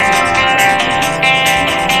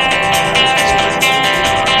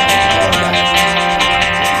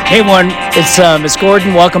Hey, Warren, it's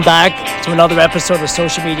Gordon. Welcome back to another episode of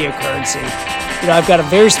Social Media Currency. I've got a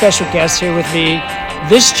very special guest here with me.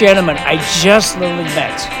 This gentleman I just literally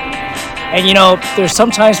met. And there's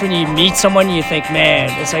sometimes when you meet someone, you think,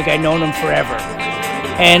 man, it's like I've known them forever.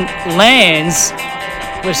 And Lance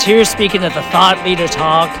was here speaking at the Thought Leader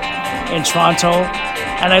Talk in Toronto.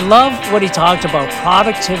 And I love what he talked about,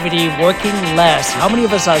 productivity, working less. How many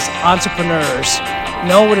of us as entrepreneurs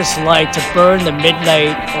know what it's like to burn the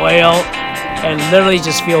midnight oil and literally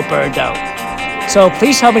just feel burned out? So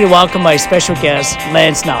please help me to welcome my special guest,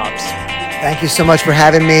 Lance Knaub. Thank you so much for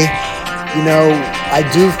having me. I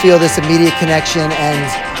do feel this immediate connection, and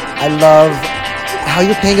I love how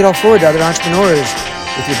you're paying it all forward to other entrepreneurs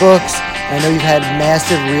with your books. And I know you've had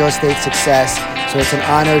massive real estate success, so it's an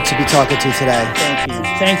honor to be talking to you today.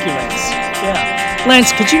 Thank you, Lance. Yeah. Lance,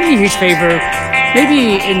 could you do me a huge favor?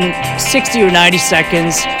 Maybe in 60 or 90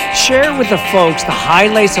 seconds, share with the folks the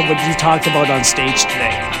highlights of what you talked about on stage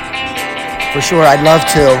today. For sure, I'd love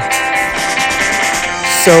to.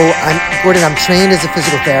 So, Gordon, I'm trained as a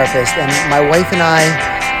physical therapist, and my wife and I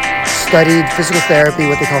studied physical therapy,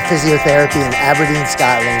 what they call physiotherapy, in Aberdeen,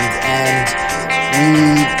 Scotland, and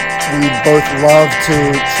we both love to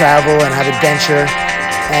travel and have adventure.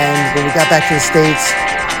 And when we got back to the States,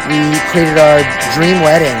 we created our dream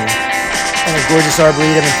wedding in a gorgeous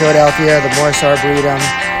arboretum in Philadelphia, the Morris Arboretum.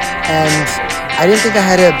 And I didn't think I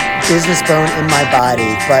had a business bone in my body,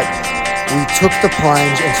 but we took the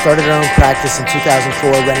plunge and started our own practice in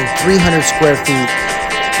 2004, renting 300 square feet,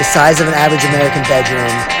 the size of an average American bedroom.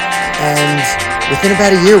 And within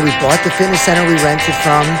about a year, we bought the fitness center we rented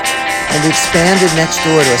from, and we expanded next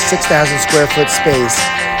door to a 6,000 square foot space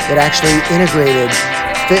that actually integrated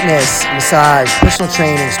fitness, massage, personal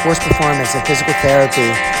training, sports performance, and physical therapy.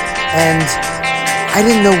 And I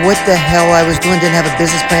didn't know what the hell I was doing, didn't have a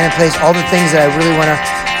business plan in place, all the things that I really want to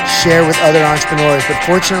share with other entrepreneurs. But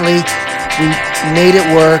fortunately, we made it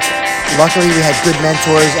work. Luckily, we had good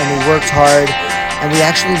mentors and we worked hard. And we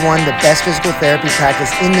actually won the best physical therapy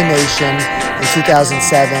practice in the nation in 2007.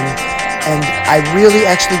 And I really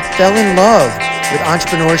actually fell in love with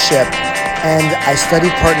entrepreneurship. And I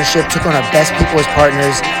studied partnership, took on our best people as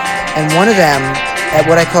partners. And one of them, at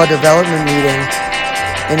what I call a development meeting,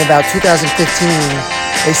 in about 2015,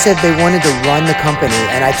 they said they wanted to run the company.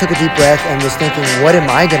 And I took a deep breath and was thinking, what am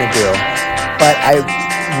I going to do? But I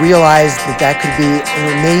realized that could be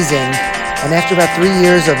amazing. And after about 3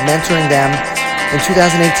 years of mentoring them, in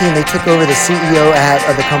 2018, they took over the CEO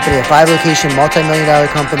of the company, a 5-location, multi-million-dollar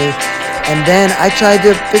company. And then I tried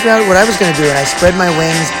to figure out what I was going to do, and I spread my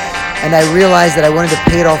wings, and I realized that I wanted to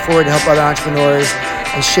pay it all forward to help other entrepreneurs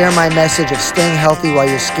and share my message of staying healthy while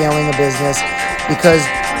you're scaling a business. Because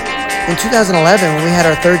in 2011, when we had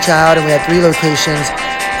our third child and we had 3 locations,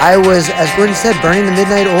 I was, as Gordon said, burning the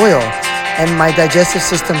midnight oil. And my digestive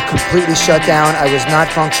system completely shut down. I was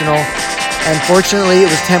not functional. And fortunately, it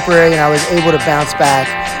was temporary and I was able to bounce back.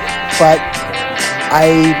 But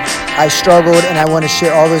I struggled, and I want to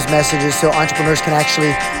share all those messages so entrepreneurs can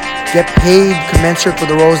actually get paid commensurate for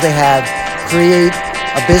the roles they have, create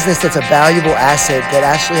a business that's a valuable asset that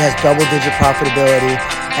actually has double-digit profitability.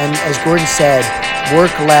 And as Gordon said,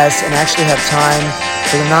 work less and actually have time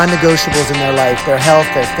for the non-negotiables in their life, their health,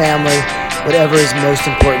 their family, whatever is most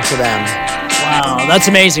important to them. Wow, that's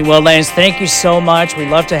amazing. Well, Lance, thank you so much. We'd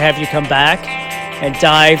love to have you come back and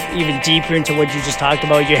dive even deeper into what you just talked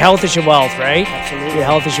about. Your health is your wealth, right? Absolutely. Your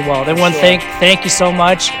health is your wealth. Everyone, thank you so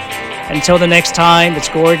much. Until the next time, it's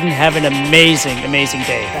Gordon. Have an amazing, amazing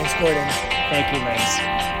day. Thanks, Gordon. Thank you,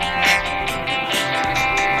 Lance.